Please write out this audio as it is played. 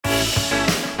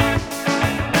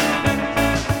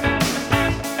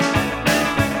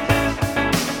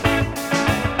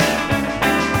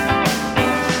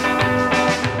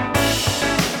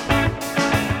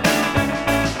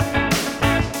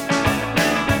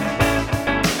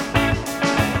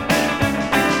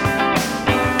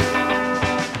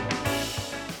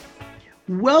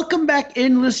Welcome back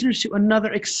in, listeners, to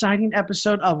another exciting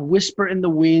episode of Whisper in the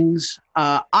Wings.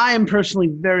 I am personally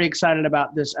very excited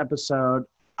about this episode.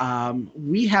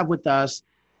 We have with us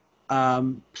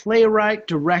playwright,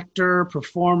 director,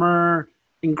 performer,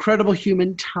 incredible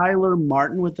human, Tyler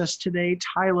Martin with us today.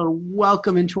 Tyler,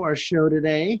 welcome into our show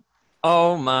today.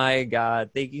 Oh my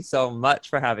God. Thank you so much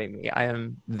for having me. I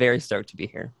am very stoked to be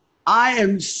here. I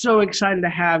am so excited to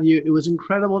have you. It was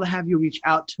incredible to have you reach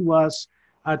out to us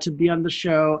to be on the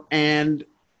show. And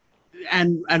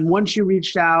once you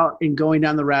reached out and going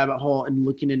down the rabbit hole and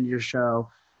looking into your show,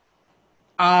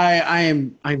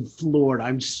 I'm floored.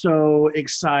 I'm so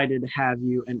excited to have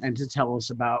you and to tell us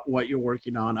about what you're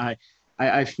working on.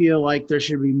 I feel like there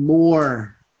should be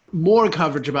more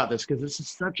coverage about this because this is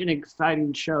such an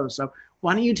exciting show. So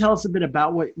why don't you tell us a bit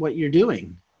about what you're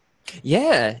doing?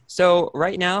 Yeah. So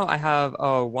right now I have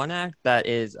a one act that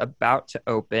is about to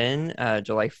open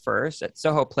July 1st at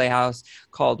Soho Playhouse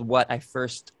called What I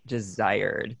First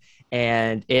Desired.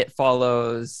 And it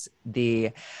follows the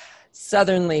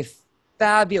Southernly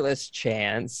fabulous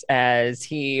Chance as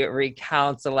he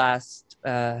recounts the last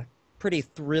pretty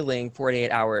thrilling 48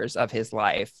 hours of his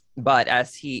life. But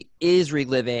as he is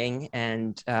reliving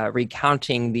and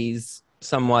recounting these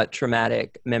somewhat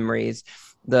traumatic memories,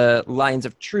 the lines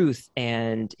of truth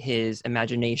and his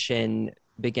imagination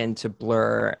begin to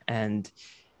blur, and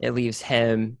it leaves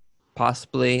him,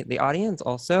 possibly the audience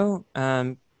also,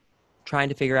 trying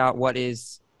to figure out what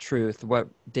is truth, what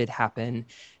did happen.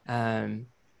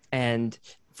 And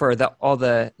for all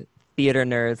the theater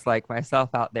nerds like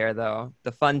myself out there, though,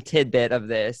 the fun tidbit of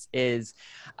this is,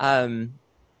 so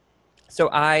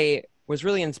I was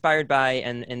really inspired by,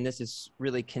 and this is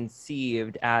really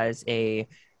conceived as a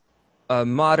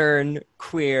modern,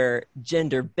 queer,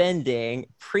 gender-bending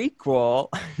prequel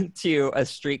to A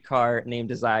Streetcar Named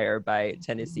Desire by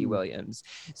Tennessee Williams.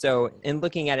 So in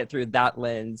looking at it through that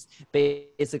lens,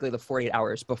 basically the 48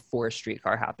 hours before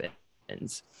Streetcar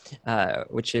happens,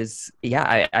 which is,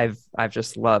 yeah, I've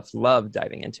just loved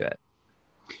diving into it.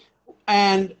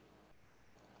 And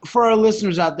for our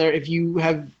listeners out there, if you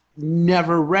have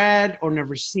never read or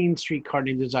never seen Streetcar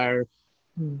Named Desire,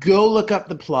 go look up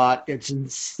the plot. It's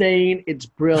insane. It's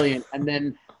brilliant. And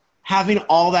then having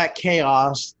all that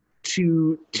chaos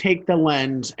to take the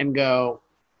lens and go,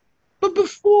 but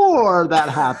before that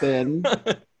happened,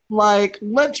 like,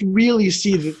 let's really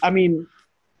see the, I mean,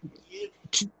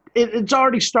 it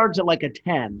already starts at like a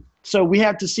 10. So we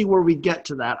have to see where we get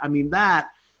to that. I mean, that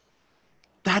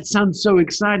sounds so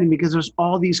exciting because there's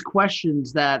all these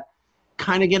questions that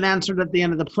kind of get answered at the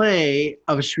end of the play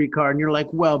of A Streetcar, and you're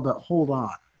like, well, but hold on,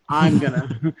 I'm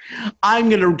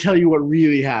gonna tell you what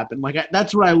really happened. Like,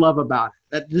 that's what I love about it.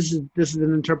 That this is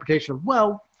an interpretation of,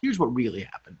 well, here's what really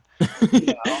happened.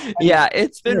 You know? Yeah,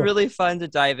 it's been really fun to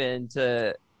dive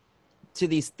into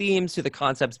these themes, to the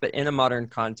concepts, but in a modern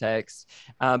context.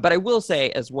 But I will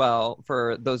say as well,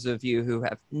 for those of you who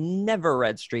have never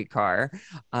read Streetcar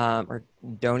or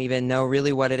don't even know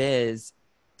really what it is,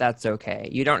 that's okay.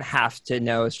 You don't have to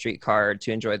know Streetcar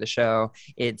to enjoy the show.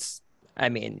 I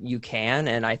mean, you can,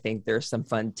 and I think there's some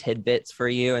fun tidbits for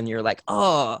you, and you're like,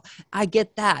 oh, I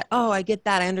get that. Oh, I get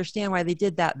that. I understand why they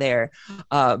did that there.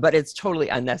 But it's totally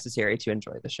unnecessary to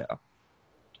enjoy the show.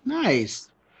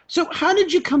 Nice. So how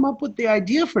did you come up with the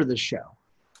idea for the show?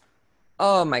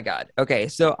 Oh my God. Okay,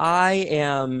 so I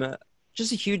am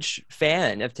just a huge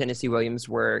fan of Tennessee Williams'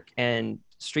 work, and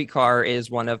Streetcar is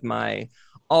one of my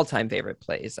all-time favorite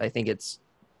plays. I think it's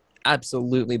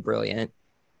absolutely brilliant.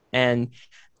 And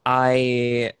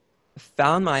I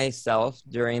found myself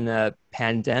during the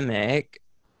pandemic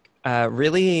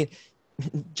really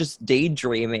just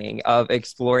daydreaming of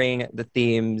exploring the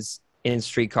themes in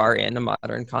Streetcar in a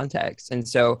modern context. And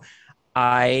so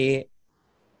I,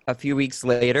 a few weeks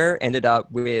later, ended up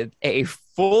with a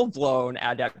full-blown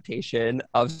adaptation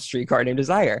of Streetcar Named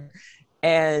Desire.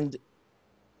 And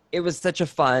it was such a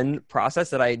fun process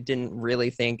that I didn't really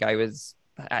think I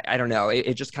don't know.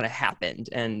 It just kind of happened.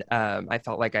 And I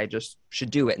felt like I just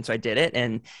should do it. And so I did it.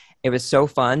 And it was so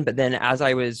fun. But then as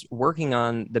I was working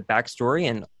on the backstory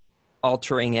and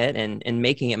altering it and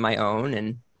making it my own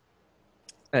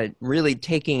and really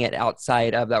taking it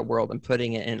outside of that world and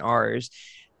putting it in ours,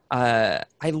 I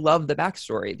love the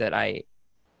backstory that I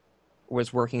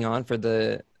was working on for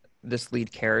this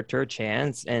lead character,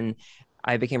 Chance. And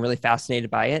I became really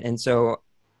fascinated by it. And so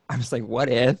I was like, what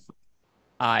if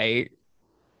I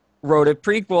wrote a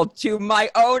prequel to my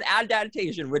own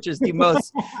adaptation, which is the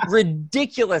most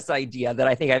ridiculous idea that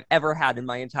I think I've ever had in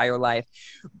my entire life.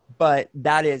 But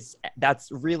that's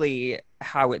really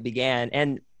how it began.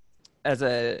 And as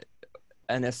an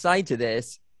aside to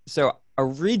this, so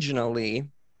originally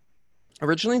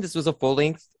Originally, this was a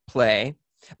full-length play,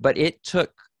 but it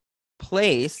took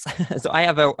place. So I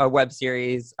have a web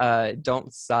series,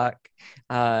 Don't Suck,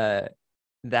 uh,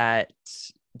 that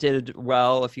did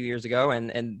well a few years ago,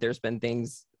 and there's been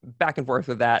things back and forth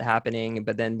with that happening.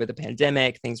 But then with the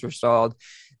pandemic, things were stalled,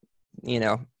 you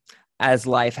know, as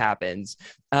life happens.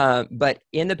 But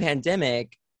in the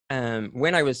pandemic,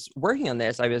 when I was working on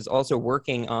this, I was also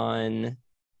working on.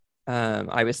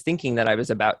 I was thinking that I was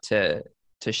about to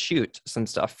shoot some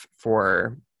stuff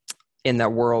for in the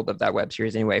world of that web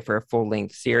series anyway for a full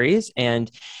length series,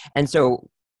 and so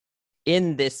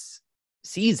in this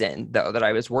season though that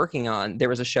I was working on, there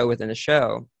was a show within the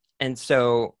show, and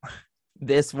so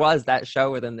this was that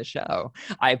show within the show.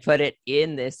 I put it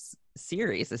in this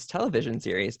series, this television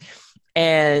series,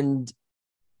 and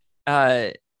uh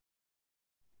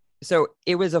so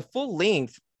it was a full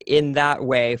length in that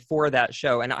way for that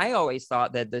show. And I always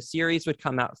thought that the series would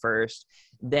come out first,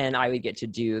 then I would get to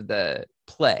do the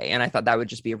play. And I thought that would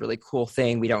just be a really cool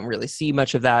thing. We don't really see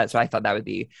much of that. So I thought that would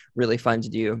be really fun to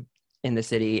do in the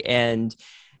city. And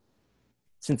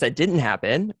since that didn't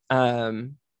happen,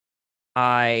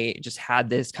 I just had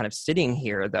this kind of sitting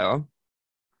here though.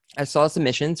 I saw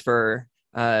submissions for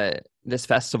this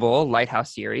festival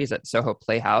Lighthouse series at Soho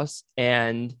Playhouse,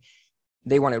 and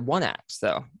they wanted one acts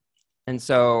though. And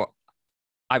so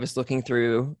I was looking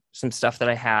through some stuff that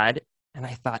I had, and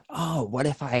I thought, oh, what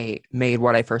if I made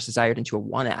What I First Desired into a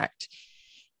one act?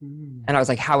 And I was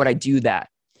like, how would I do that?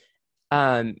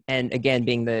 And again,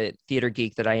 being the theater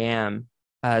geek that I am,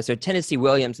 so Tennessee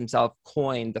Williams himself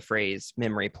coined the phrase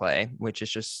memory play, which is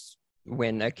just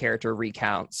when a character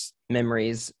recounts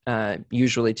memories,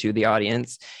 usually to the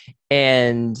audience.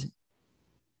 And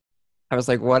I was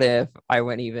like, what if I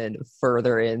went even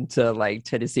further into like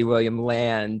Tennessee Williams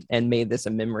land and made this a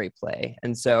memory play?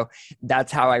 And so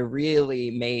that's how I really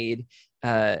made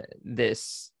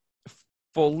this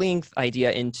full length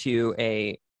idea into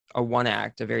a one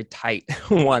act, a very tight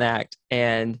one act.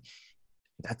 And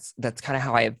that's kind of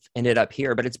how I've ended up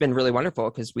here. But it's been really wonderful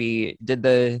because we did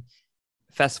the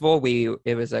festival.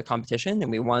 It was a competition and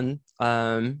we won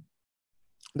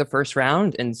the first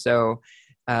round. And so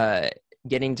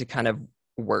getting to kind of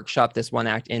workshop this one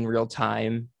act in real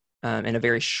time in a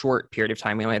very short period of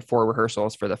time. We only had 4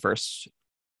 rehearsals for the first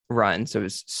run. So it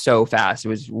was so fast. It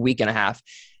was a week and a half.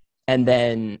 And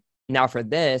then now for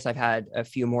this, I've had a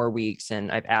few more weeks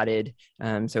and I've added,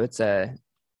 so it's a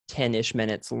 10-ish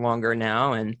minutes longer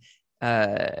now. And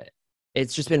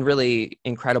it's just been really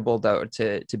incredible though,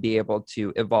 to be able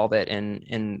to evolve it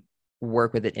and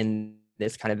work with it in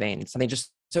this kind of vein. It's something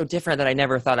just so different that I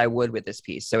never thought I would with this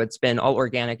piece. So it's been all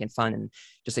organic and fun and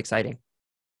just exciting.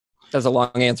 That's a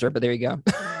long answer, but there you go.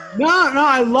 No,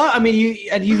 I mean,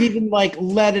 you've even like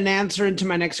led an answer into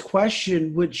my next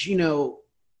question, which,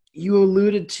 you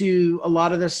alluded to a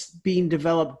lot of this being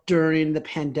developed during the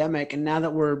pandemic. And now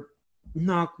that we're,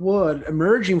 knock wood,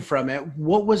 emerging from it,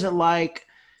 what was it like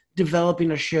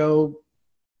developing a show?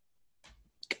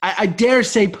 I dare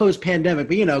say post-pandemic,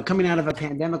 but coming out of a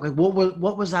pandemic, like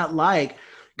what was that like?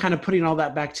 Kind of putting all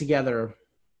that back together,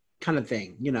 kind of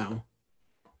thing,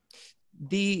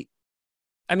 The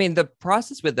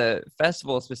process with the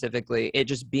festival specifically, it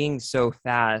just being so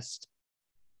fast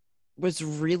was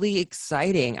really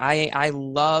exciting. I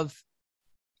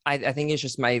think it's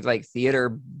just my like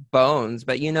theater bones,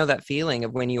 but that feeling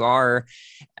of when you are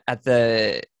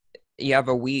you have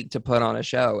a week to put on a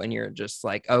show and you're just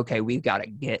like, okay, we've got to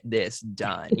get this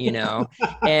done,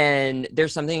 and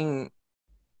there's something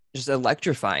just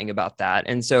electrifying about that.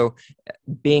 And so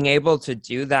being able to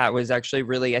do that was actually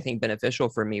really, I think, beneficial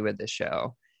for me with the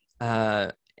show.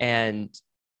 And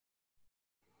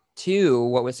 2,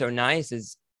 what was so nice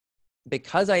is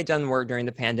because I had done work during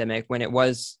the pandemic when it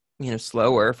was,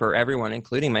 slower for everyone,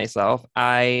 including myself,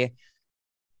 I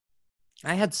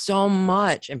had so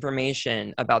much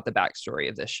information about the backstory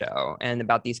of this show and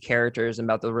about these characters and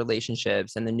about the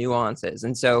relationships and the nuances.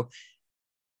 And so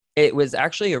it was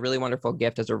actually a really wonderful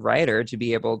gift as a writer to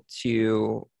be able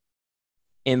to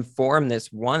inform this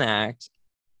one act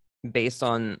based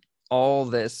on all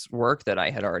this work that I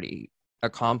had already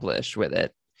accomplished with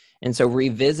it. And so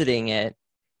revisiting it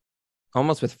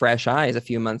almost with fresh eyes a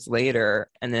few months later,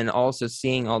 and then also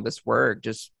seeing all this work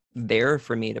just there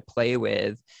for me to play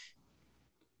with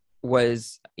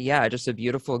was, just a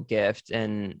beautiful gift.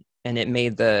 And it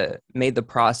made the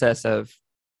process of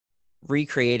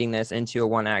recreating this into a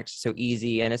one act so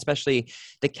easy. And especially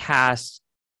the cast,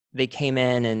 they came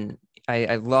in, and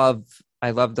I love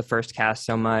the first cast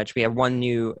so much. We have one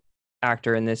new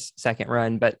actor in this second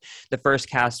run, but the first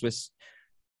cast was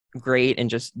great and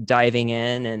just diving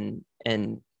in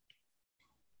and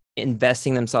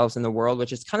investing themselves in the world,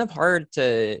 which is kind of hard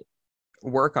to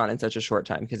work on in such a short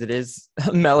time because it is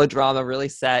a melodrama really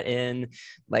set in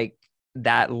like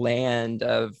that land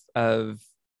of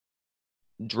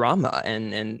drama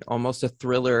and almost a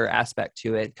thriller aspect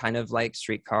to it, kind of like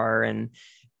Streetcar. And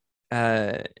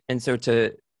so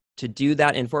to do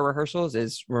that in 4 rehearsals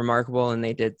is remarkable, and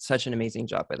they did such an amazing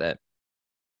job with it.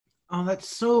 Oh, that's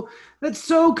so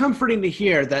comforting to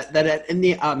hear that in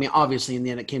the, I mean, obviously in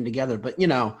the end it came together, but you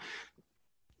know,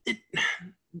 it,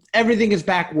 everything is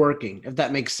back working, if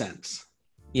that makes sense.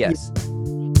 Yes.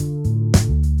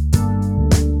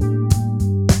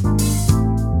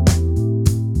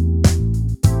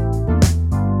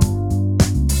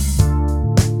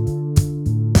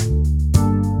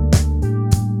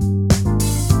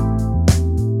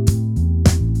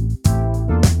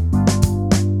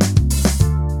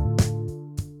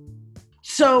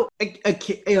 So,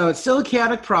 you know, it's still a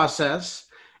chaotic process,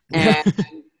 and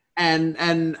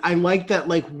and I like that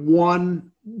like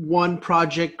one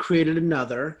project created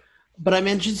another. But I'm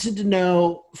interested to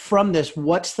know from this,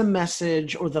 what's the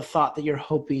message or the thought that you're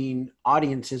hoping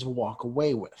audiences will walk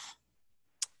away with?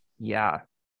 Yeah,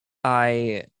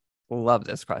 I love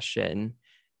this question.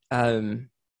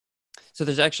 Um, so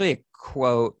there's actually a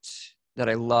quote that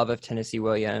I love of Tennessee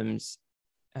Williams.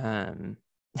 Um,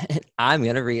 I'm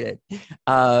going to read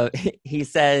it. He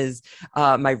says,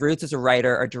 my roots as a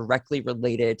writer are directly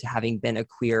related to having been a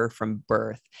queer from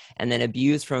birth and then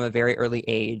abused from a very early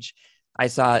age. I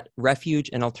sought refuge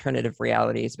in alternative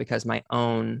realities because my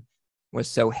own was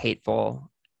so hateful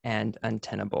and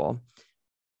untenable.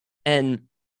 And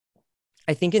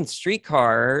I think in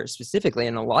Streetcar specifically,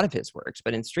 in a lot of his works,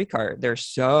 but in Streetcar, there's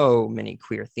so many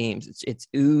queer themes. It's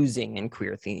oozing in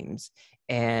queer themes.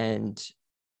 And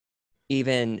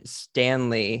even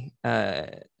Stanley,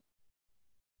 the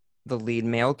lead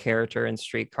male character in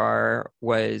Streetcar,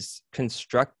 was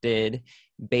constructed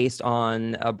based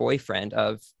on a boyfriend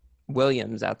of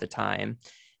Williams at the time.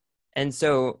 And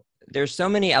so there's so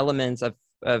many elements of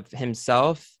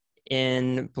himself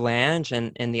in Blanche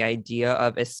and the idea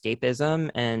of escapism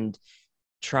and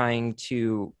trying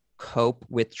to cope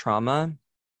with trauma.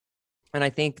 And I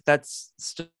think that's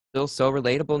still so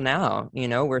relatable now. You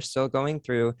know, we're still going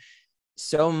through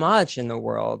so much in the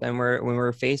world, and when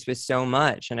we're faced with so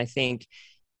much. And I think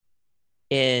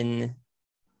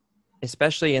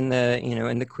especially in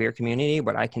the queer community,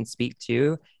 what I can speak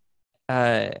to,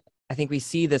 I think we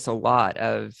see this a lot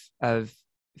of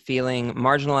feeling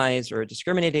marginalized or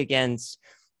discriminated against.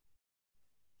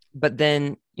 But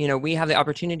then, we have the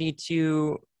opportunity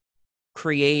to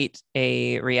create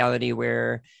a reality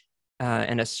where,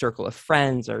 in a circle of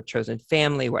friends or chosen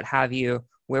family, what have you,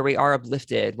 where we are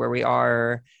uplifted, where we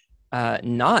are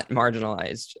not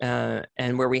marginalized,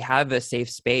 and where we have a safe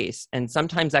space. And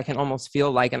sometimes that can almost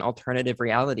feel like an alternative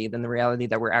reality than the reality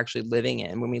that we're actually living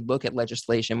in when we look at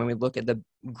legislation, when we look at the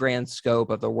grand scope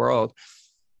of the world.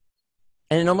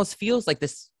 And it almost feels like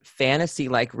this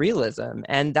fantasy-like realism.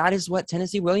 And that is what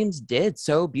Tennessee Williams did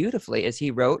so beautifully, is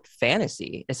he wrote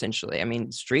fantasy, essentially. I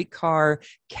mean, Streetcar,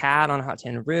 Cat on a Hot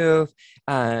Tin Roof,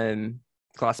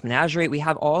 Glass Menagerie. We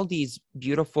have all these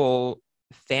beautiful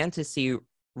fantasy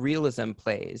realism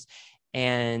plays.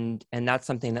 And that's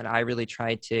something that I really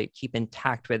tried to keep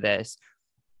intact with this.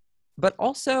 But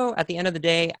also, at the end of the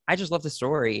day, I just love the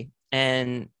story.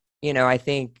 And, I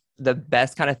think the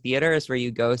best kind of theater is where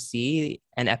you go see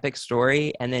an epic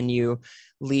story and then you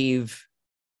leave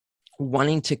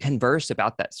wanting to converse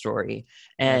about that story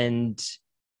and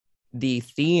the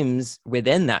themes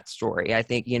within that story. I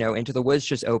think, Into the Woods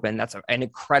just opened. That's an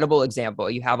incredible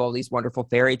example. You have all these wonderful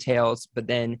fairy tales, but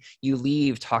then you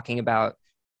leave talking about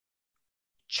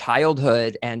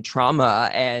childhood and trauma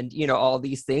and all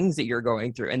these things that you're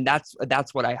going through. And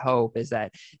that's what I hope, is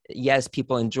that yes,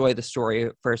 people enjoy the story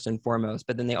first and foremost,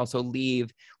 but then they also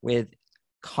leave with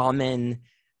a common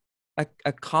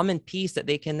piece that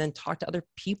they can then talk to other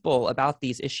people about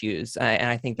these issues. And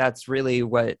I think that's really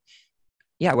what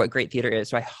great theater is.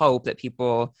 So I hope that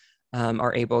people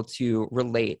are able to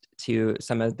relate to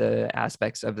some of the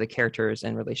aspects of the characters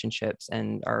and relationships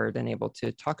and are then able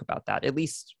to talk about that, at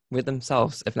least with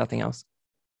themselves, if nothing else.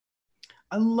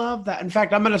 I love that. In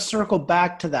fact, I'm going to circle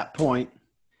back to that point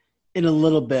in a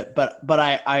little bit, but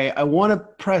I want to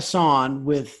press on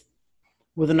with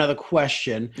another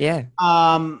question. Yeah.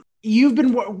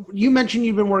 You mentioned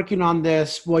you've been working on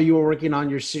this while you were working on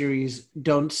your series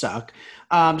Don't Suck.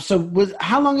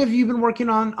 How long have you been working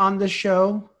on this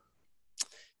show?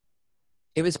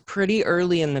 It was pretty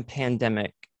early in the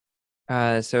pandemic.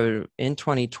 So in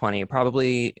 2020,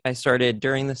 probably I started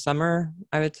during the summer,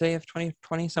 I would say, of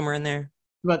 2020, somewhere in there.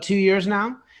 About 2 years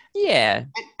now. Yeah,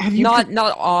 Have you not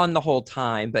on the whole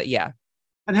time, but yeah.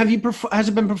 and have you has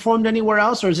it been performed anywhere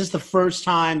else, or is this the first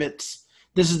time this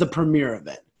is the premiere of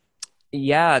it?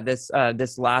 Yeah, this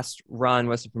last run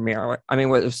was the premiere. I mean,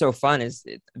 what was so fun is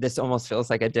this almost feels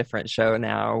like a different show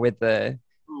now with the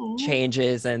Oh,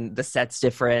 changes and the set's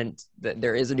different.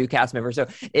 There is a new cast member, so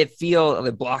it feel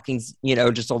the blocking's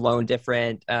just alone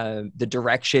different. The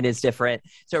direction is different,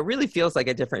 so it really feels like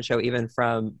a different show even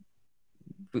from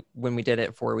when we did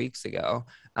it 4 weeks ago.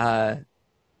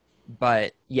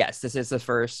 But yes, this is the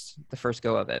first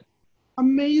go of it.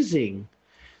 amazing.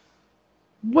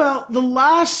 Well, the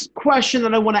last question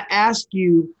that I want to ask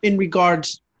you in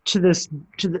regards to this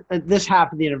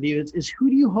half of the interview is who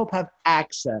do you hope have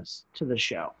access to the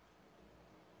show?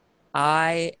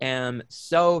 I am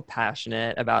so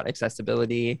passionate about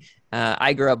accessibility.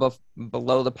 I grew up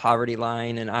below the poverty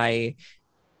line, and I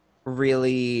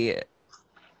really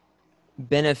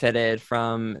benefited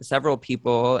from several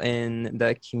people in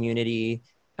the community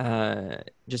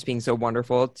just being so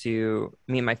wonderful to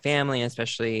me and my family,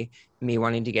 especially me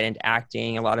wanting to get into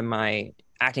acting. A lot of my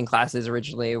acting classes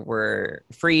originally were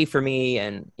free for me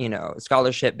and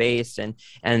scholarship based, and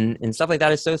stuff like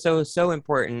that is so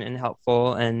important and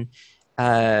helpful. And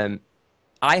um,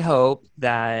 I hope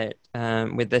that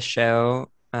with this show,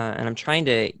 and I'm trying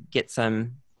to get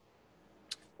some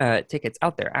tickets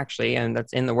out there actually, and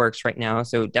that's in the works right now.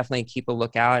 So definitely keep a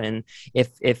lookout. And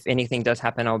if anything does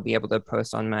happen, I'll be able to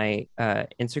post on my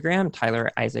Instagram,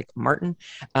 Tyler Isaac Martin.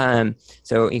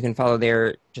 So you can follow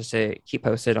there just to keep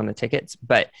posted on the tickets.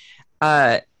 But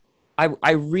I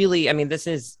really, I mean, this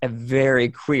is a very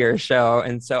queer show,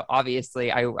 and so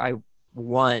obviously I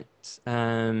want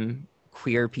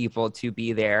queer people to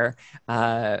be there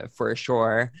for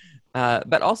sure.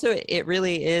 But also, it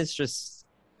really is just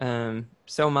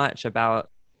so much about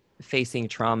facing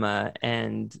trauma,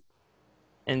 and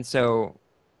so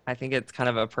I think it's kind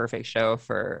of a perfect show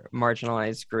for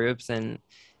marginalized groups. And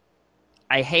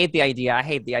I hate the idea. I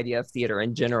hate the idea of theater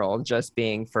in general just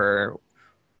being for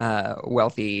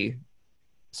wealthy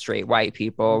straight white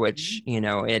people, which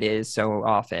it is so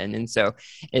often. And so,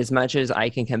 as much as I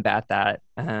can combat that,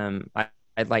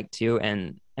 I'd like to,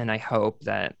 and I hope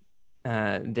that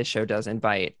this show does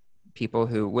invite people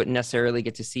who wouldn't necessarily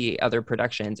get to see other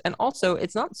productions. And also,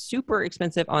 it's not super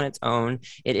expensive on its own.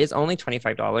 It is only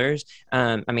 $25.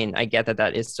 I mean, I get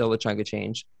that is still a chunk of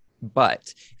change,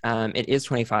 but it is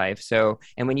 25. So,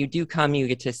 and when you do come, you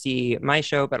get to see my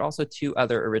show, but also two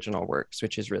other original works,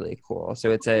 which is really cool.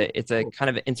 So it's a kind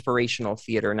of inspirational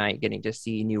theater night, getting to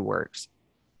see new works.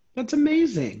 That's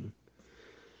amazing.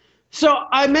 So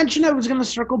I mentioned I was going to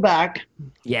circle back to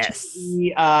Yes.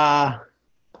 the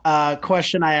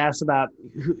question I asked about,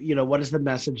 what is the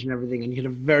message and everything, and you had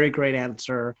a very great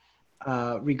answer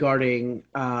regarding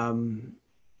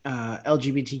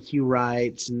LGBTQ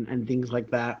rights and things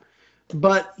like that.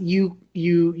 But you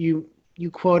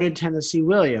quoted Tennessee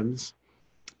Williams,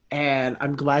 and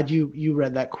I'm glad you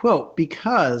read that quote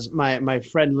because my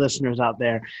friend listeners out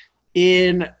there,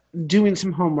 in doing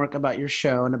some homework about your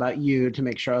show and about you to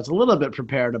make sure I was a little bit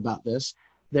prepared about this,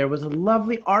 there was a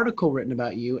lovely article written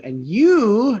about you, and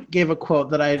you gave a quote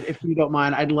that if you don't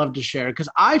mind, I'd love to share because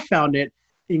I found it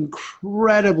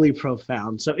incredibly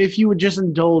profound. So if you would just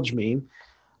indulge me,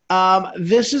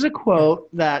 this is a quote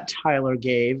that Tyler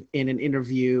gave in an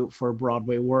interview for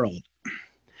Broadway World.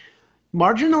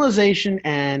 Marginalization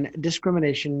and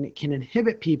discrimination can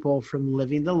inhibit people from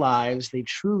living the lives they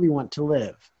truly want to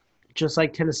live. Just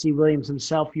like Tennessee Williams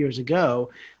himself years ago,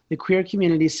 the queer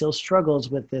community still struggles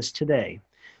with this today.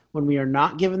 When we are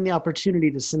not given the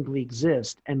opportunity to simply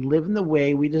exist and live in the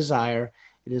way we desire,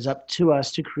 it is up to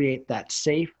us to create that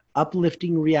safe,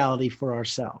 uplifting reality for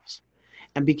ourselves.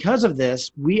 And because of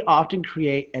this, we often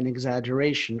create an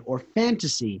exaggeration or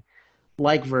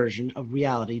fantasy-like version of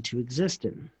reality to exist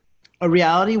in. A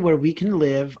reality where we can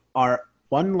live our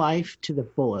one life to the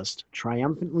fullest,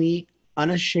 triumphantly,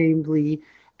 unashamedly,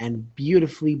 and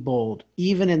beautifully bold,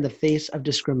 even in the face of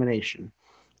discrimination.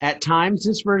 At times,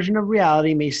 this version of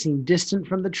reality may seem distant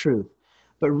from the truth,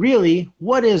 but really,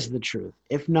 what is the truth,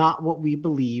 if not what we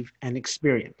believe and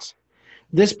experience?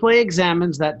 This play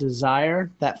examines that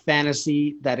desire, that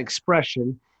fantasy, that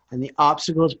expression, and the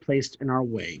obstacles placed in our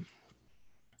way.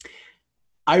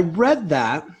 I read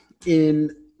that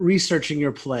in researching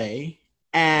your play,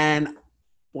 and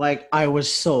like I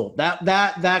was sold.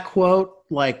 That quote,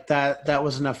 like that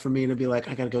was enough for me to be like,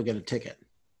 I gotta go get a ticket.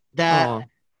 That Oh,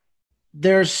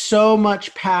 there's so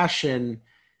much passion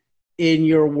in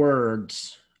your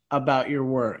words about your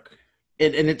work.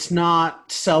 And it's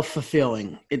not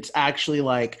self-fulfilling. It's actually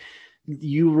like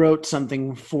You wrote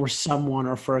something for someone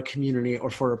or for a community or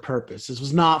for a purpose. This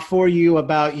was not for you,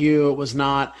 about you. It was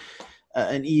not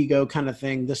an ego kind of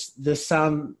thing.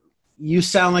 You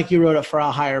sound like you wrote it for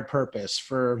a higher purpose,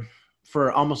 for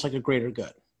almost like a greater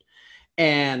good.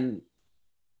 And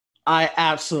I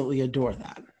absolutely adore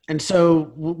that. And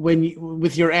so when you,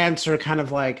 with your answer, kind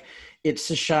of like it's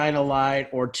to shine a light,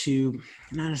 or to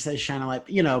not necessarily shine a light,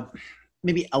 but,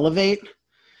 maybe elevate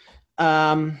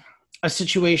a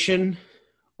situation,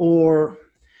 or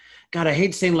God, I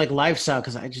hate saying like lifestyle,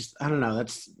 because I don't know.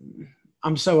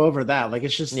 I'm so over that. Like,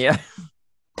 it's just, Yeah.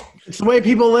 it's the way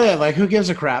people live. Like, who gives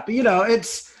a crap?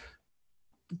 It's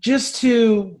just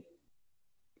to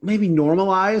maybe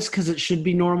normalize, because it should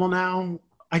be normal now.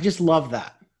 I just love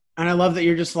that. And I love that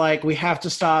you're just like, we have to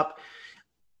stop.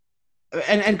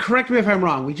 And correct me if I'm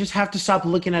wrong. We just have to stop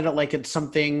looking at it like it's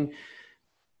something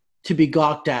to be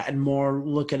gawked at, and more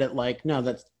look at it like, no,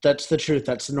 that's the truth.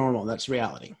 That's the normal. That's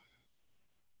reality.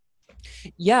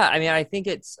 Yeah.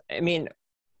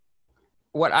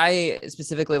 What I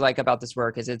specifically like about this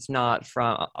work is it's not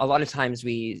from, a lot of times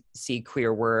we see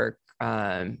queer work,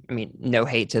 no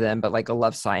hate to them, but like a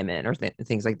Love, Simon, or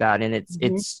things like that. And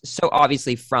it's so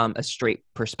obviously from a straight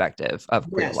perspective of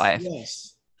queer life.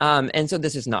 Yes. And so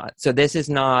this is not. So this is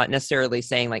not necessarily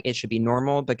saying like it should be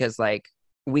normal, because like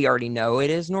we already know it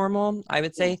is normal, I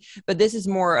would say. But this is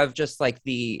more of just like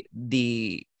the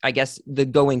I guess the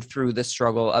going through the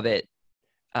struggle of it,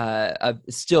 of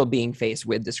still being faced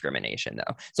with discrimination,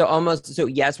 though. So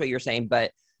yes, what you're saying,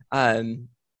 but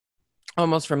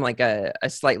almost from like a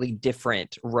slightly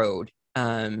different road,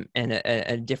 and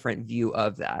a different view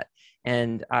of that.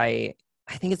 And I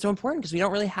think it's so important, because we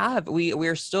don't really have,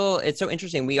 we're still, it's so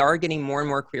interesting. We are getting more and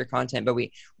more queer content, but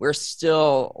we're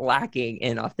still lacking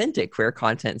in authentic queer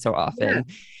content so often.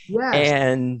 Yes.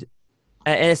 And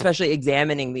especially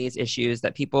examining these issues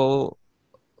that people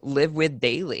live with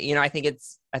daily. I think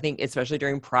especially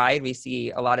during Pride, we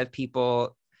see a lot of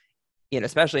people,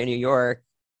 especially in New York,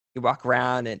 you walk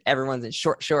around and everyone's in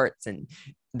short shorts and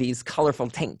these colorful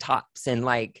tank tops, and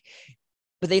like,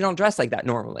 but they don't dress like that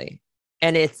normally.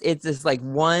 And it's this like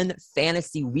one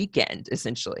fantasy weekend,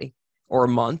 essentially, or a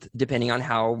month, depending on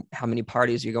how many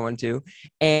parties you're going to.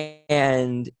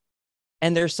 And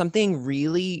there's something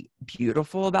really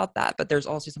beautiful about that, but there's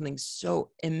also something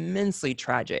so immensely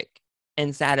tragic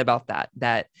and sad about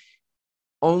that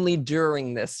only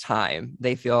during this time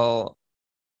they feel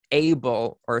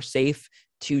able or safe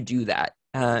to do that.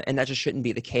 And that just shouldn't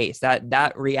be the case.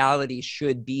 That reality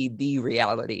should be the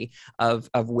reality of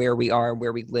where we are,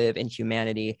 where we live in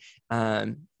humanity.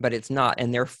 But it's not.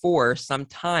 And therefore,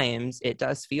 sometimes it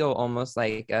does feel almost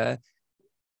like a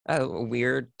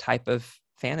weird type of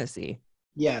fantasy.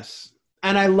 Yes.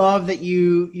 And I love that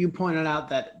you pointed out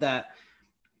that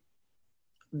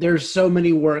there's so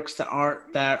many works that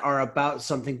are about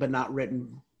something but not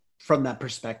written from that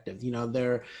perspective.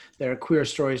 There are queer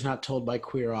stories not told by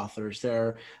queer authors.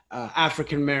 There are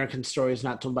African American stories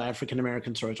not told by African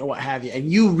American stories, or what have you.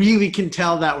 And you really can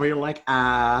tell that, where you're like,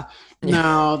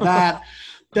 no, that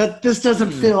this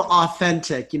doesn't feel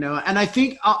authentic, And I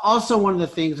think also one of the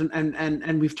things,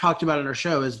 and we've talked about in our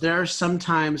show, is there's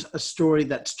sometimes a story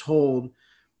that's told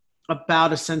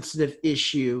about a sensitive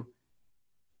issue.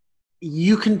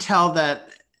 You can tell that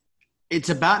it's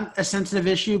about a sensitive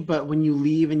issue, but when you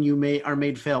leave and are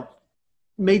made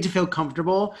to feel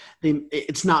comfortable,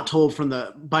 it's not told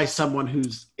by someone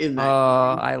who's in that.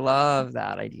 Oh, I love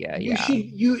that idea.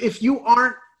 If you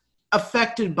aren't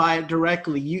affected by it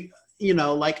directly,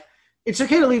 like, it's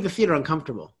okay to leave the theater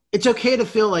uncomfortable. It's okay to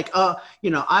feel like,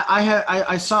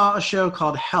 I saw a show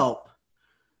called Help,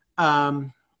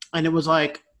 and it was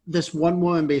like this one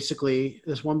woman, basically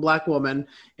this one Black woman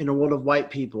in a world of white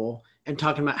people, and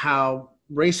talking about how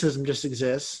racism just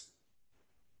exists.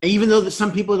 And even though that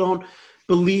some people don't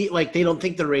believe, like, they don't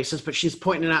think they're racist, but she's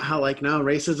pointing out how, like, no,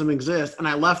 racism exists. And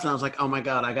I left and I was like, oh my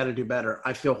God, I got to do better.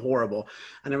 I feel horrible.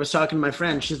 And I was talking to my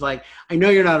friend. She's like, I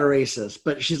know you're not a racist,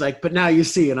 but she's like, but now you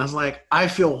see. And I was like, I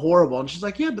feel horrible. And she's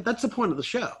like, yeah, but that's the point of the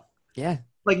show. Yeah.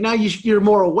 Like, now you're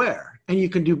more aware and you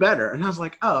can do better. And I was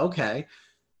like, oh, okay.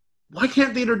 Why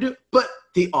can't theater do? But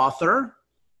the author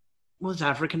was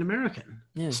African American.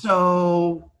 Yeah.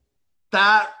 So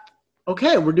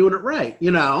okay, we're doing it right,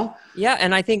 Yeah,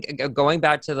 and I think going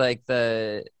back to like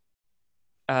the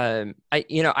I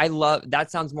love that.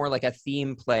 Sounds more like a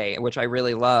theme play, which I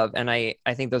really love, and I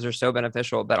think those are so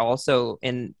beneficial. But also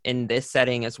in this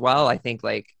setting as well, I think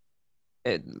like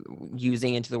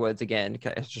using Into the Woods again,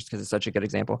 just because it's such a good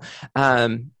example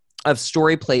of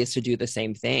story plays to do the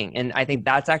same thing. And I think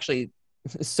that's actually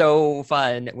so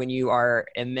fun when you are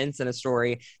immense in a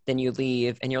story, then you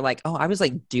leave and you're like, oh, I was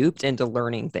like duped into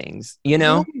learning things, you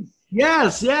know?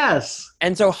 Yes, yes.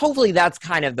 And so hopefully that's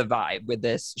kind of the vibe with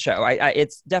this show.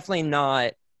 It's definitely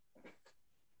not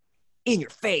in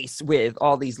your face with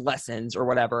all these lessons or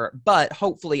whatever, but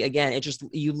hopefully again, it just,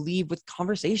 you leave with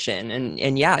conversation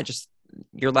and yeah, just,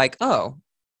 you're like, oh,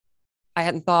 I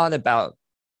hadn't thought about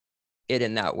it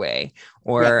in that way,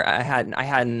 Yeah. or I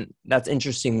hadn't that's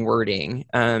interesting wording.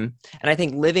 And I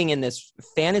think living in this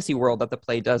fantasy world that the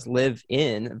play does live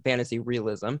in, fantasy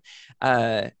realism,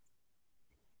 uh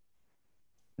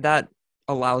that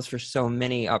allows for so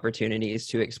many opportunities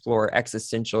to explore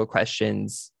existential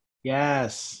questions,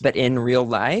 Yes. but in real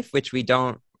life, which we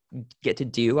don't get to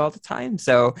do all the time.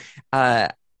 So uh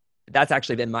that's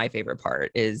actually been my favorite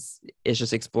part, is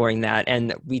just exploring that.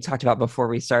 And we talked about before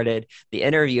we started the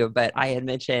interview, but I had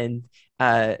mentioned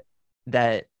that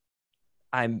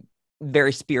I'm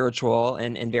very spiritual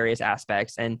in various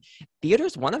aspects, and theater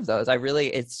is one of those.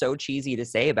 It's so cheesy to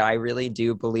say, but I really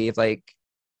do believe like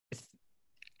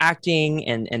acting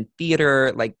and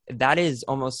theater, like that is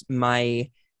almost my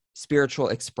spiritual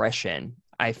expression.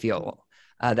 I feel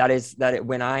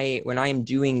when I am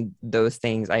doing those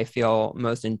things, I feel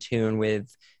most in tune with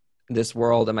this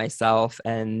world and myself, uh,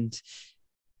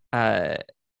 and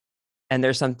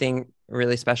there's something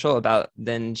really special about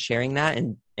then sharing that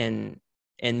and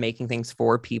making things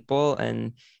for people.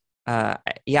 And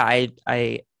yeah,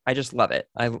 I just love it.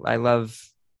 I love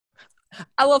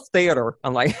theater.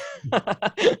 I'm like,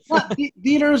 Well,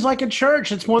 theater is like a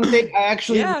church. It's one thing. I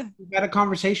actually yeah, had a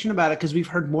conversation about it because we've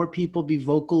heard more people be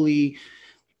vocally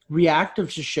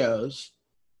reactive to shows.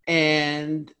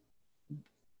 And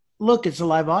look, it's a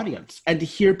live audience. And to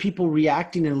hear people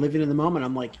reacting and living in the moment,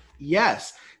 I'm like,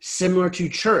 yes, similar to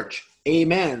church.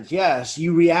 Amen. Yes,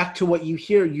 you react to what you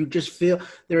hear. You just feel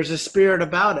there's a spirit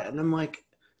about it. And I'm like,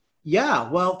 yeah,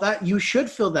 well, that you should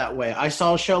feel that way. I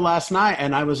saw a show last night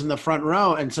and I was in the front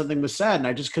row and something was said and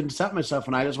I just couldn't stop myself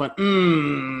and I just went,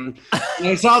 And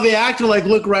I saw the actor like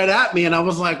look right at me and I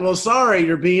was like, well, sorry,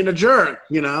 you're being a jerk,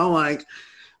 like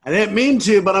I didn't mean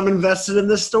to, but I'm invested in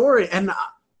this story. And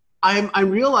I'm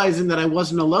realizing that I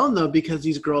wasn't alone though, because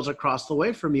these girls across the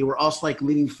way from me were also like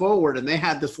leaning forward and they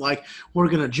had this like, we're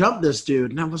gonna jump this dude.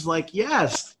 And I was like,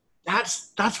 yes,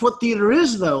 that's what theater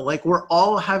is though. Like we're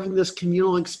all having this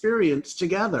communal experience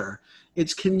together.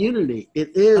 It's community.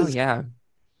 It oh is. yeah.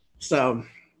 So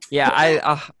Yeah,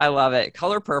 I love it.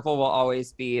 Color Purple will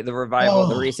always be the revival,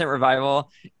 the oh, recent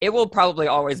revival. It will probably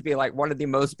always be like one of the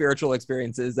most spiritual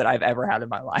experiences that I've ever had in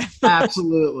my life.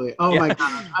 absolutely. Oh Yeah. my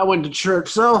God. I went to church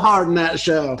so hard in that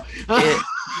show. It,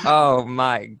 oh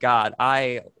my God.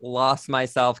 I lost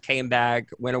myself, came back,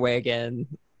 went away again.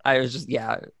 I was just,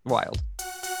 yeah, wild.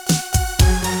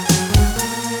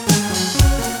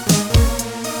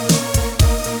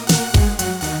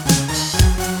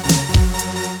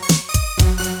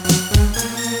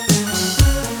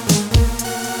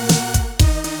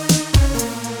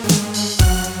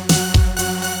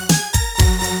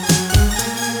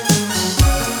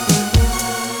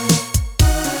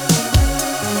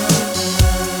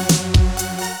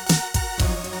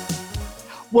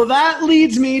 Well, that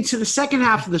leads me to the second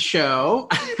half of the show,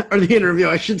 or the interview,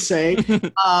 I should say.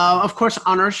 Of course,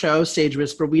 on our show, Stage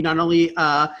Whisper, we not only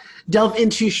delve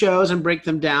into shows and break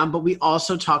them down, but we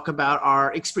also talk about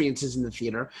our experiences in the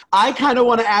theater. I kind of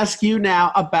want to ask you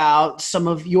now about some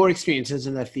of your experiences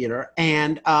in the theater.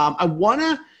 And I want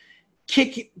to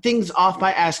kick things off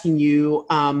by asking you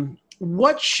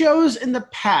what shows in the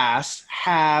past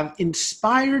have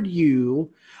inspired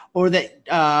you or that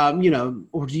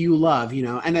or do you love,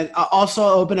 and then also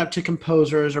open up to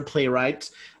composers or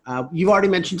playwrights. You've already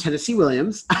mentioned Tennessee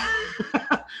Williams.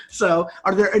 So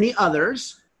are there any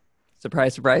others?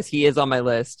 Surprise, surprise. He is on my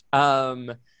list.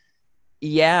 Yeah,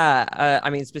 I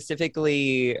mean,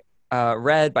 specifically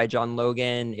Red by John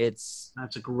Logan. It's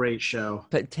That's a great show.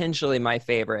 potentially my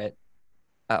favorite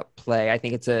play. I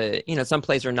think some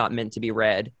plays are not meant to be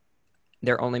read.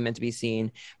 They're only meant to be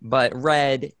seen. But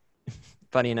Red,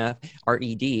 funny enough,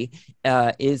 RED,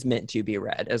 is meant to be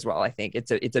read as well. I think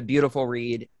it's a beautiful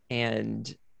read,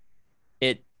 and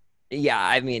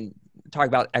I mean, talk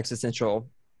about existential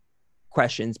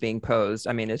questions being posed.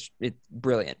 I mean, it's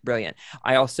brilliant, brilliant.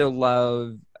 I also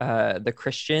love The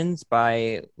Christians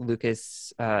by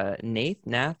Lucas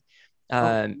Nath.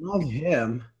 Love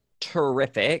him.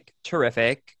 Terrific.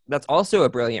 That's also a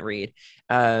brilliant read.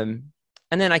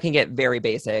 And then I can get very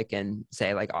basic and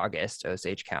say like August,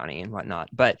 Osage County and whatnot.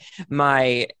 But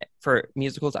for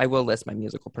musicals, I will list my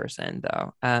musical person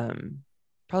though.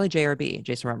 Probably JRB,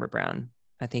 Jason Robert Brown.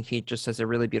 I think he just does a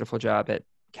really beautiful job at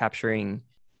capturing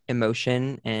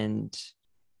emotion and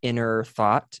inner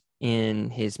thought in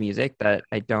his music that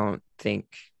I don't think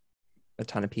a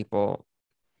ton of people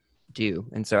do.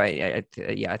 And so I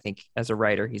think as a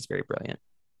writer, he's very brilliant.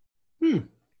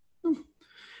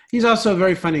 He's also a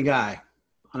very funny guy.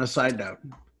 On a side note,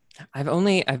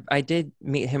 I did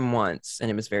meet him once, and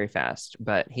it was very fast,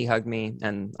 but he hugged me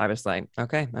and I was like,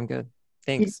 okay, I'm good.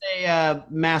 he Thanks. did a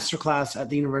master class at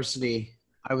the university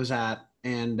I was at,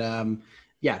 and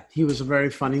yeah, he was a very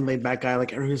funny, laid back guy.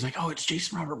 Like everyone was like, "Oh, it's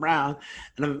Jason Robert Brown,"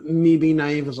 and me being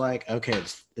naive was like, "Okay,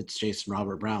 it's Jason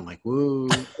Robert Brown." Like, woo.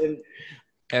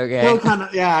 Okay. Still kind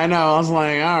of, yeah, I know. I was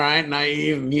like, all right,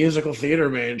 naive musical theater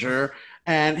major,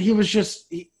 and he was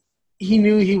just he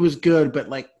knew he was good, but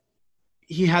like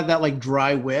he had that like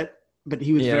dry wit, but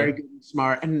he was Yeah. very good and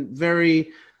smart and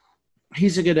very.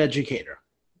 He's a good educator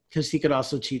because he could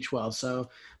also teach well. So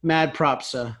mad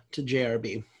props to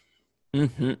JRB.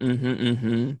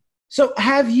 So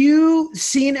have you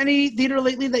seen any theater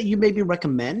lately that you maybe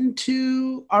recommend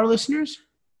to our listeners?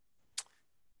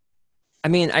 I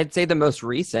mean, I'd say the most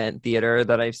recent theater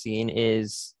that I've seen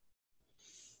is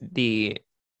the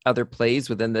other plays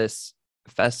within this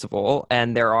festival.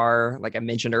 And there are, like I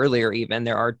mentioned earlier, even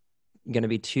there are going to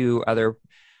be two other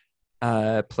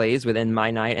plays within my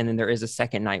night. And then there is a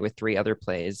second night with three other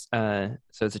plays. So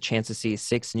it's a chance to see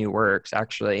 6 new works,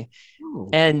 actually. Oh.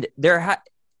 And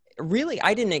really,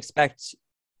 I didn't expect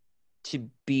to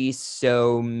be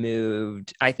so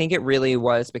moved. I think it really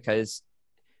was because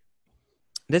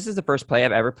this is the first play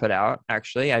I've ever put out.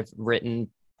 Actually, I've written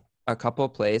a couple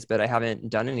of plays, but I haven't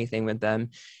done anything with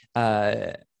them.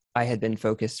 I had been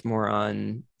focused more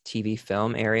on TV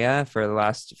film area for the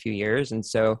last few years. And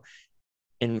so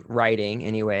in writing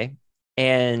anyway,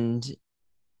 and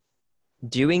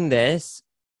doing this.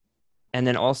 And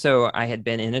then also I had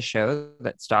been in a show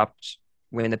that stopped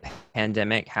when the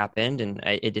pandemic happened and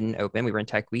it didn't open. We were in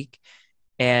Tech Week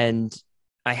and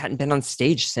I hadn't been on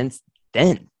stage since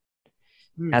then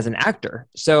as an actor.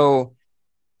 So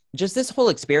just this whole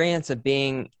experience of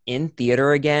being in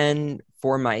theater again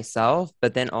for myself,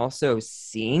 but then also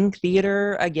seeing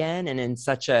theater again. And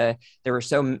there were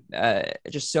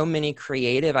just so many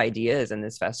creative ideas in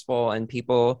this festival and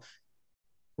people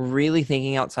really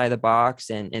thinking outside the box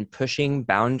and pushing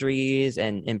boundaries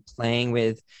and playing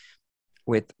with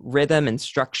rhythm and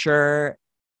structure.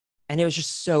 And it was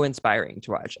just so inspiring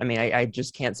to watch. I mean, I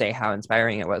just can't say how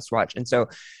inspiring it was to watch. And so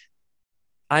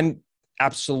I'm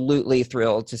absolutely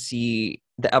thrilled to see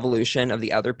the evolution of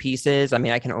the other pieces. I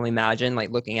mean, I can only imagine like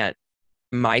looking at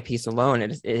my piece alone,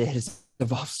 it has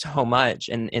evolved so much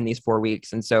in these 4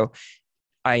 weeks. And so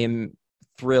I am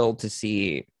thrilled to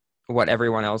see what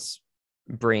everyone else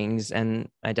brings. And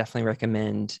I definitely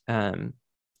recommend, I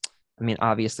mean,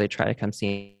 obviously try to come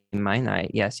see my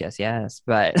night. Yes.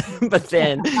 But, but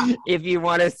then if you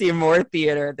want to see more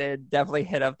theater, then definitely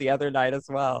hit up the other night as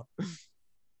well.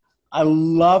 I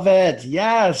love it.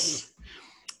 Yes.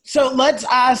 So let's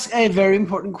ask a very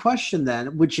important question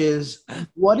then, which is,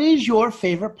 what is your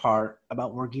favorite part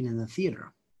about working in the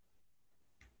theater?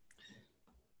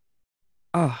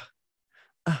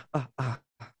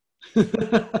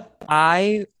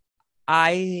 I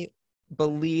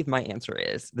believe my answer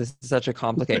is, this is such a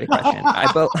complicated question.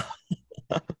 I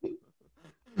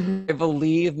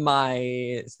believe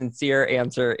my sincere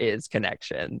answer is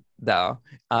connection, though.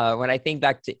 When I think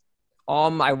back to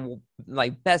all my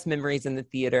best memories in the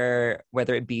theater,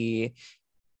 whether it be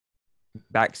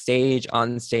backstage,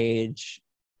 on stage,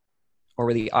 or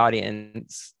with the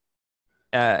audience,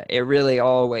 it really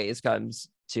always comes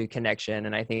to connection.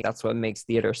 And I think that's what makes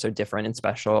theater so different and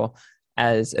special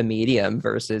as a medium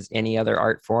versus any other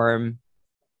art form,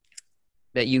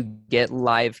 that you get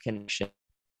live connection.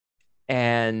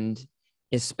 And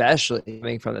especially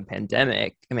coming from the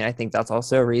pandemic, I mean, I think that's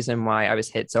also a reason why I was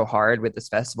hit so hard with this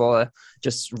festival,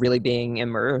 just really being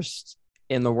immersed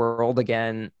in the world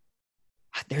again.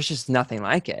 There's just nothing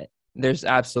like it. There's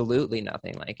absolutely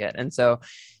nothing like it. And so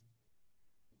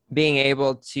being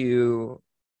able to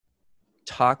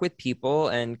talk with people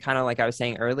and kind of like I was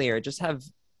saying earlier, just have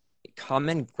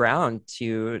common ground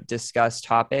to discuss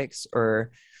topics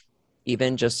or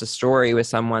even just a story with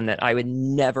someone that I would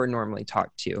never normally talk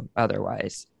to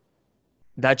otherwise.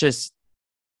 That shows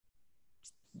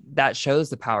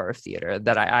the power of theater.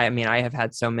 That I mean, I have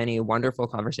had so many wonderful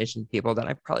conversations with people that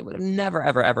I probably would have never,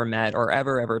 ever met or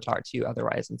ever talked to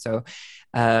otherwise. And so,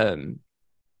 I'm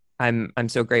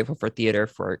so grateful for theater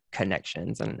for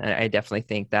connections. And I definitely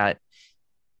think that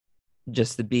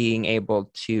just the being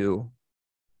able to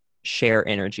share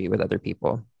energy with other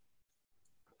people.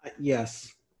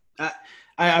 Yes.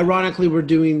 ironically, we're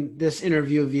doing this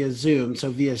interview via Zoom, so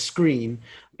via screen.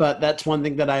 But that's one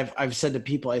thing that I've said to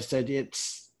people. I said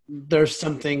there's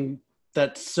something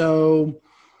that's so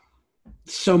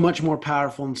much more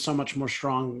powerful and so much more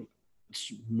strong,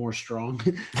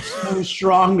 so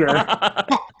stronger.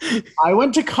 I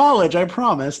went to college, I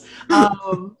promise.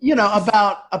 About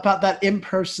that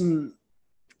in-person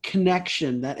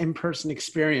connection, that in-person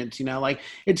experience. Like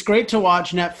it's great to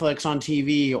watch Netflix on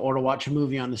TV or to watch a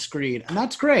movie on the screen, and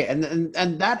that's great. And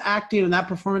that acting and that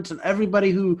performance and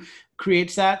everybody who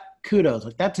creates that, kudos,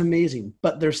 like that's amazing.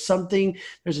 But there's an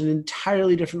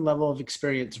entirely different level of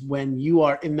experience when you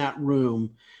are in that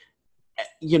room,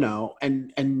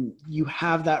 and you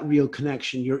have that real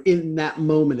connection. You're in that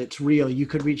moment. It's real. You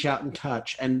could reach out and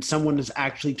touch, and someone is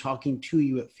actually talking to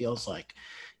you, it feels like,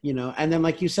 and then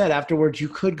like you said, afterwards, you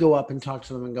could go up and talk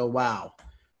to them and go, wow,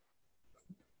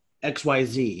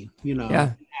 XYZ,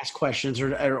 Yeah. ask questions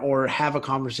or have a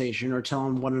conversation or tell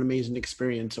them what an amazing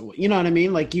experience. You know what I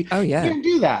mean? Like you can't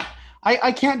do that.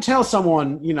 I can't tell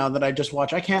someone, that I just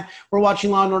watch. We're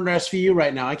watching Law and Order SVU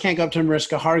right now. I can't go up to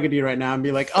Mariska Hargitay right now and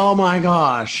be like, oh my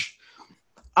gosh,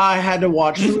 I had to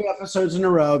watch 3 episodes in a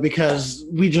row because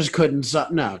we just couldn't.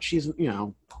 No, she's,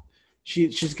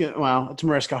 she's good. Well, it's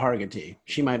Mariska Hargitay.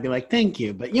 She might be like, thank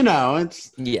you. But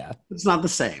it's not the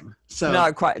same. So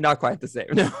not quite the same.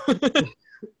 No.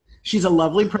 She's a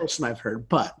lovely person, I've heard,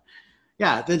 but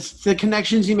yeah, the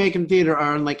connections you make in theater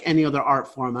are unlike any other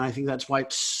art form, and I think that's why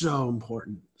it's so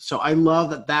important. So I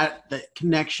love that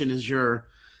connection is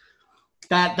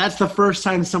that's the first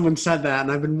time someone said that,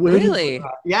 and I've been waiting. Really? For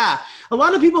that. Yeah, a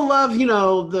lot of people love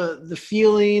the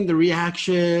feeling, the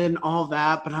reaction, all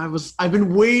that, but I've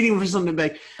been waiting for something to be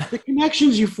like the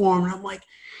connections you form, and I'm like,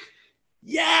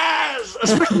 yes,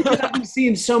 especially because I've been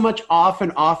seeing so much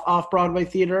off Broadway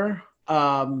theater.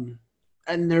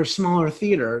 And they're smaller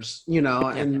theaters,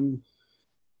 and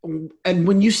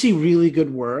when you see really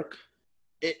good work,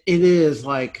 it is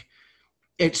like,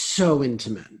 it's so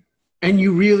intimate, and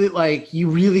you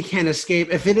really can't escape.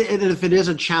 If it is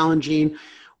a challenging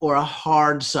or a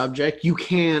hard subject, you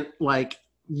can't,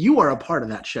 you are a part of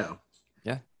that show.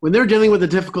 Yeah. When they're dealing with a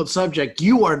difficult subject,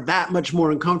 you are that much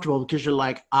more uncomfortable because you're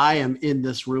like, I am in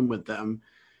this room with them.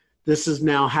 This is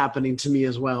now happening to me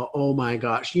as well. Oh my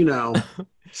gosh,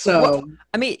 So, well,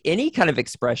 I mean, any kind of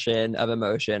expression of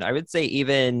emotion, I would say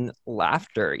even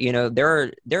laughter,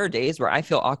 there are days where I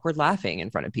feel awkward laughing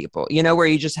in front of people, where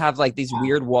you just have like these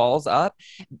weird walls up.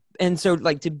 And so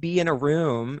like to be in a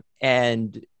room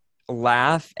and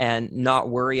laugh and not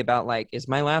worry about like, is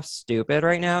my laugh stupid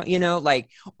right now?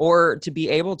 Or to be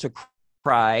able to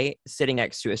cry sitting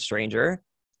next to a stranger,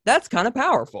 that's kind of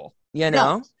powerful,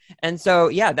 Yeah. And so,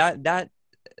 yeah, that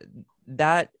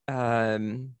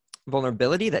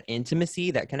vulnerability, that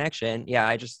intimacy, that connection. Yeah,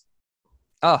 I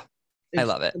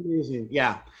love it. Amazing.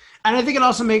 Yeah. And I think it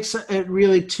also it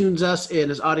really tunes us in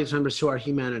as audience members to our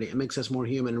humanity. It makes us more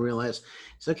human and realize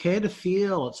it's okay to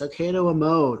feel, it's okay to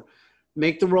emote,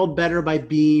 make the world better by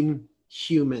being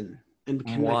human and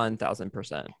connect.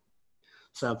 1000%.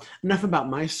 So enough about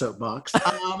my soapbox.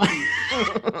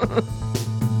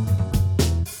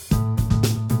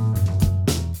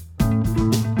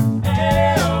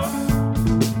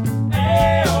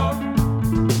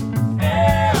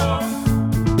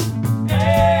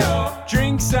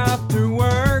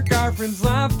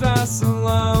 Left us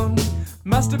alone.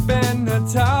 Must have been a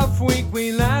tough week.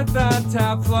 We let the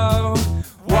tap flow.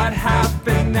 What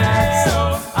happened next?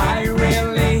 I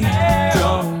really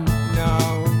don't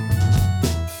know.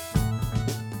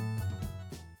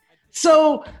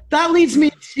 So that leads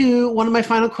me to one of my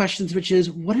final questions, which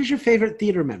is, what is your favorite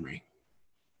theater memory?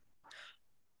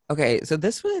 Okay, so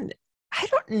this one, I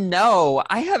don't know.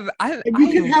 You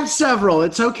can have several.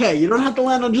 It's okay. You don't have to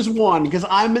land on just one, because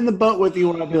I'm in the boat with you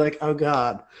where I'll be like, oh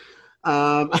God.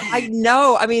 I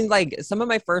know. I mean, like some of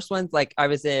my first ones, like I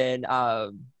was in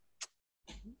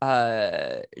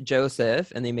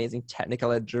Joseph and the Amazing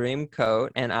Technicolor Dreamcoat,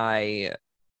 and I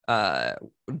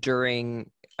during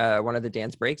one of the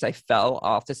dance breaks, I fell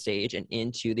off the stage and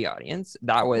into the audience.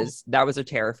 That was a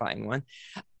terrifying one.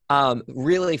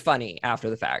 Really funny after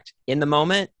the fact. In the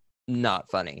moment, not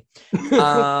funny.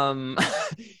 The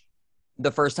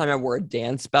first time I wore a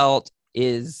dance belt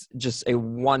is just a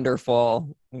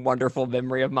wonderful, wonderful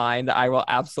memory of mine that I will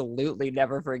absolutely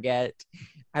never forget.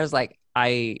 I was like,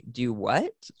 I do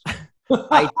what?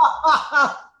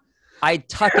 I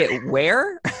tuck it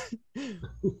where?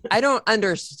 I don't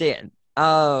understand.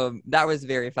 That was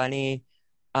very funny.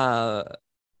 And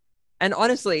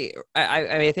honestly,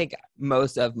 I think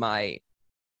most of my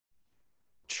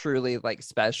truly like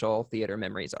special theater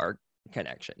memories are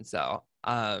connection. So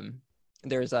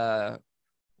there's a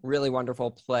really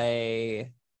wonderful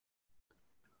play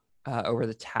over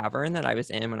the tavern that I was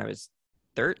in when I was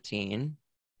 13.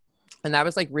 And that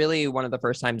was like really one of the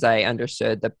first times I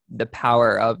understood the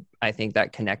power of, I think,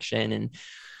 that connection, and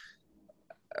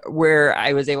where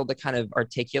I was able to kind of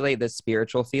articulate the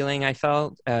spiritual feeling I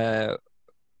felt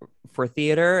for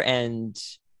theater. And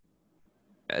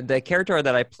the character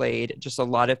that I played, just a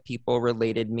lot of people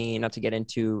related me, not to get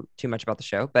into too much about the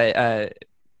show, but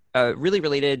really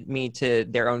related me to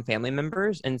their own family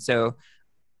members. And so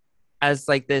as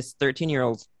like this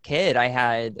 13-year-old kid, I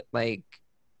had like,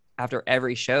 after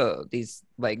every show, these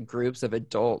like groups of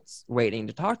adults waiting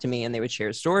to talk to me, and they would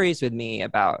share stories with me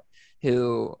about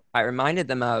who I reminded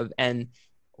them of, and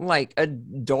like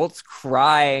adults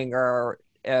crying or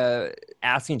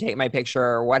asking to take my picture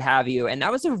or what have you. And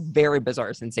that was a very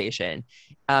bizarre sensation,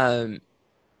 but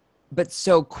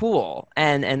so cool.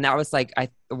 And that was like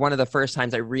one of the first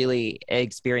times I really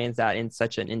experienced that in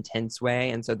such an intense way.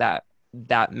 And so that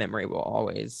memory will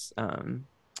always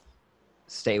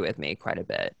stay with me quite a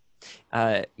bit.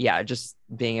 Just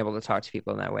being able to talk to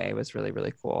people in that way was really,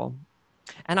 really cool.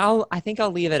 And I think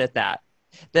I'll leave it at that.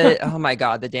 Oh my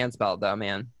God, the dance belt though,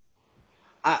 man.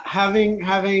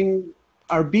 Having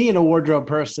or being a wardrobe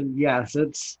person, yes,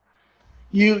 it's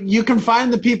you can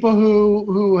find the people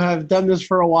who have done this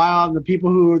for a while, and the people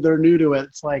who they're new to it.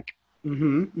 It's like,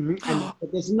 and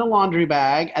put this in the laundry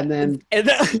bag, and then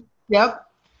yep.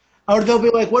 Or they'll be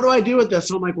like, what do I do with this?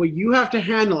 So I'm like, well, you have to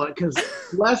handle it, because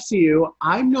bless you,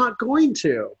 I'm not going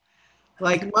to.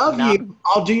 Like, love you,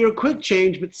 I'll do your quick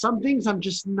change, but some things I'm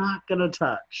just not going to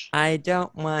touch. I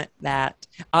don't want that.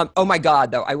 Oh my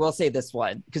God, though, I will say this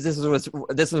one, because this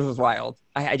was wild.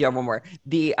 I do have one more.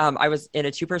 I was in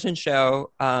a 2-person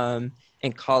show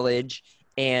in college,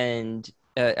 and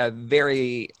a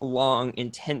very long,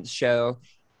 intense show.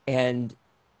 And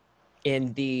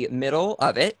in the middle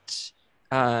of it,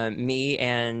 me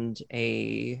and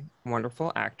a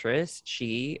wonderful actress,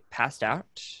 she passed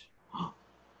out.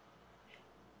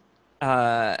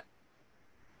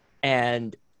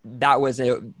 And that was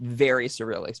a very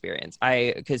surreal experience.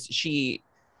 Because she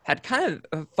had kind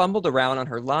of fumbled around on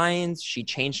her lines. She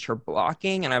changed her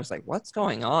blocking, and I was like, what's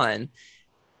going on?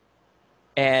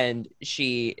 And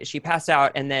she passed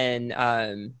out, and then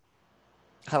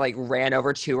I like ran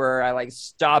over to her. I like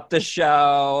stopped the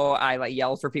show. I like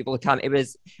yelled for people to come. It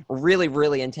was really,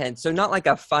 really intense. So not like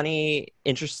a funny,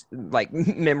 like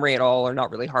memory at all, or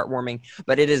not really heartwarming,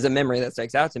 but it is a memory that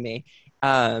sticks out to me.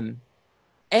 And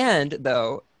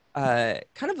though, kind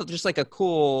of just like a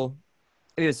cool,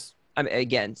 it was, I mean,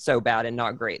 again, so bad and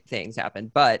not great things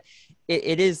happened, but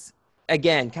it is,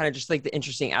 again, kind of just like the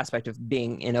interesting aspect of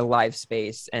being in a live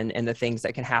space and the things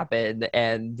that can happen,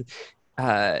 and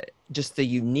just the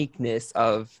uniqueness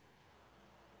of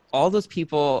all those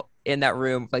people in that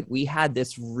room. Like, we had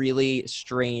this really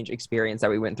strange experience that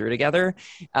we went through together.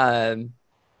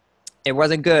 It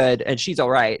wasn't good, and she's all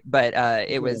right, but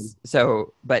it was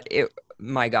so, but it,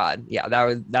 my God, yeah,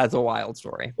 that's a wild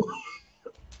story.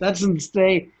 That's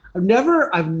insane. I've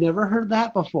never heard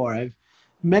that before. I've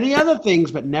many other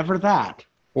things, but never that.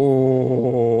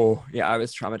 Oh, yeah, I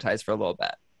was traumatized for a little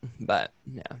bit, but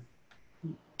yeah.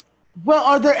 Well,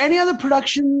 are there any other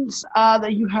productions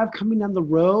that you have coming down the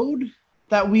road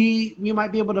that we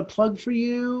might be able to plug for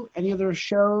you? Any other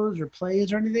shows or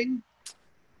plays or anything?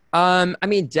 I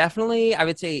mean, definitely, I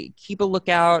would say keep a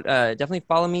lookout. Definitely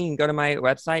follow me. You can go to my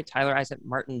website,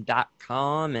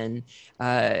 tylerisaacmartin.com, and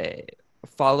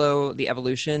follow the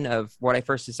evolution of What I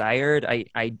First Desired.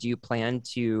 I do plan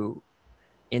to,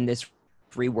 in this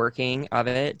reworking of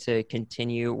it, to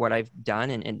continue what I've done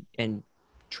and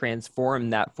transform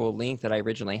that full length that I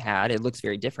originally had. It looks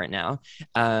very different now,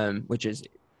 which is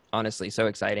honestly so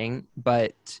exciting,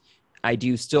 but I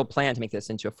do still plan to make this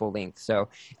into a full length. So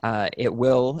it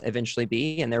will eventually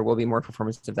be, and there will be more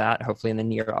performances of that, hopefully in the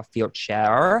near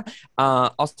future.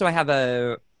 Also, I have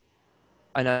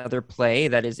another play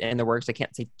that is in the works. I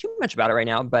can't say too much about it right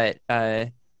now, but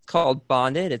it's called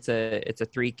Bonded. It's a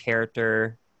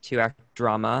 3-character, 2-act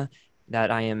drama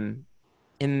that I am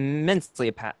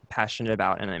immensely passionate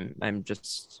about, and I'm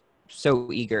just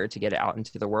so eager to get it out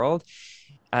into the world.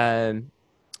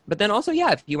 But then also,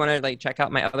 yeah, if you want to like check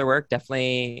out my other work,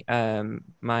 definitely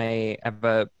I have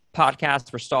a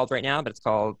podcast. We're stalled right now, but it's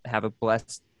called Have a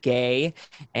Blessed Gay,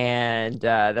 and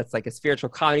that's like a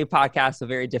spiritual comedy podcast, a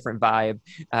very different vibe,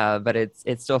 but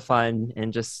it's still fun,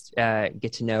 and just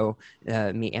get to know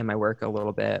me and my work a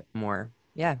little bit more.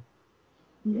 Yeah.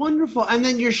 Wonderful. And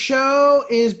then your show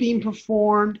is being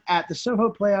performed at the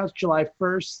Soho Playhouse July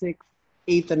 1st, 6th,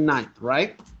 8th, and 9th,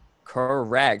 right?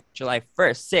 Correct. July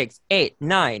 1st, 6th, 8th,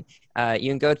 9th.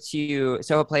 You can go to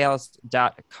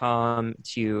sohoplayhouse.com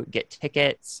to get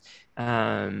tickets.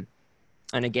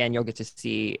 And again, you'll get to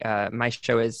see my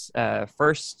show is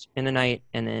first in the night,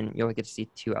 and then you'll get to see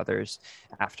 2 others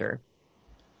after.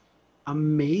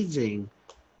 Amazing.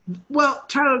 Well,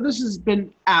 Tyler, this has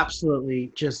been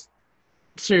absolutely just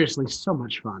seriously so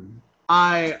much fun.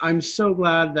 I'm so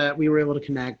glad that we were able to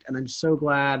connect, and I'm so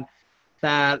glad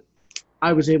that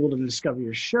I was able to discover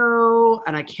your show,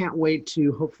 and I can't wait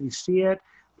to hopefully see it.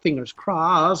 Fingers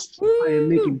crossed. Woo! I am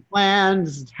making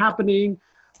plans. It's happening.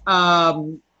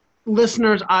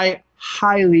 Listeners, I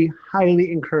highly,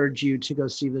 highly encourage you to go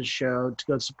see this show, to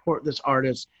go support this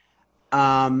artist.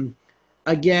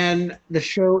 Again, the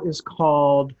show is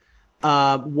called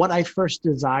What I First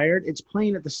Desired. It's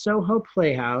playing at the Soho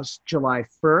Playhouse July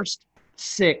 1st,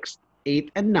 6th, 8th,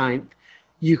 and 9th.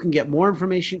 You can get more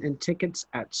information and tickets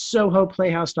at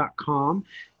sohoplayhouse.com.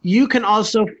 You can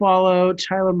also follow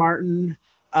Tyler Martin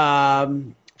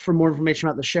for more information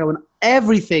about the show and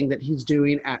everything that he's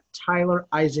doing at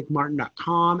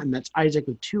tylerisaacmartin.com, and that's Isaac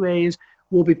with 2 A's.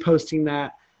 We'll be posting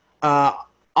that all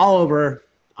over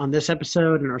on this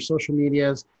episode and our social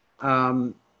medias.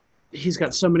 He's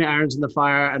got so many irons in the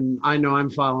fire, and I know I'm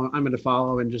going to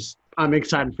follow, and just I'm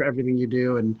excited for everything you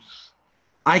do, and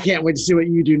I can't wait to see what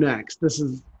you do next. This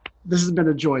has been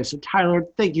a joy. So Tyler,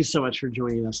 thank you so much for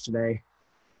joining us today.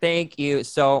 Thank you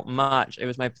so much. It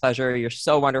was my pleasure. You're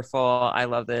so wonderful. I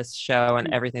love this show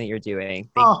and everything that you're doing.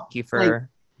 Thank you for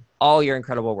all your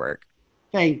incredible work.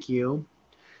 Thank you.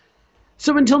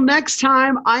 So until next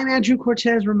time, I'm Andrew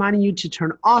Cortez, reminding you to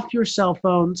turn off your cell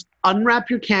phones,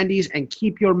 unwrap your candies, and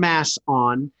keep your masks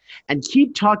on, and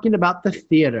keep talking about the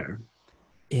theater.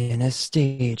 In a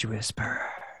stage whisper.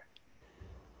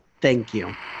 Thank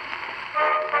you.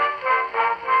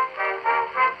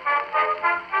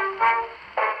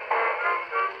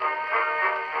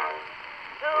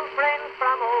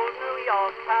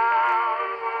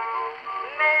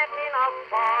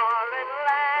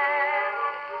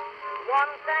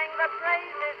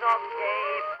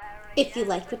 If you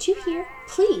like what you hear,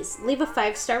 please leave a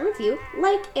 5-star review,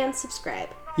 like, and subscribe.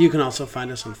 You can also find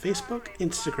us on Facebook,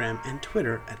 Instagram, and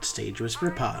Twitter at Stage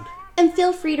Whisper Pod. And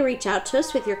feel free to reach out to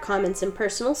us with your comments and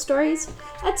personal stories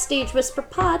at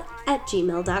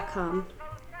stagewhisperpod@gmail.com.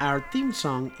 Our theme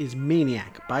song is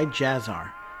Maniac by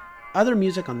Jazzar. Other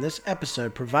music on this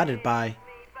episode provided by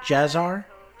Jazzar,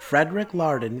 Frederick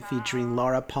Larden featuring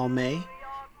Laura Palme,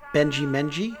 Benji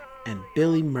Menji, and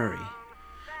Billy Murray.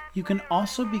 You can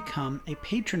also become a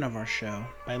patron of our show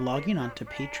by logging on to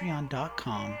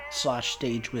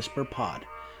patreon.com/stagewhisperpod.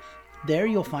 There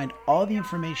you'll find all the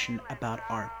information about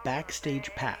our backstage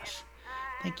pass.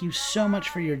 Thank you so much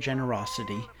for your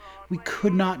generosity. We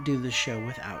could not do this show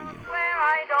without you.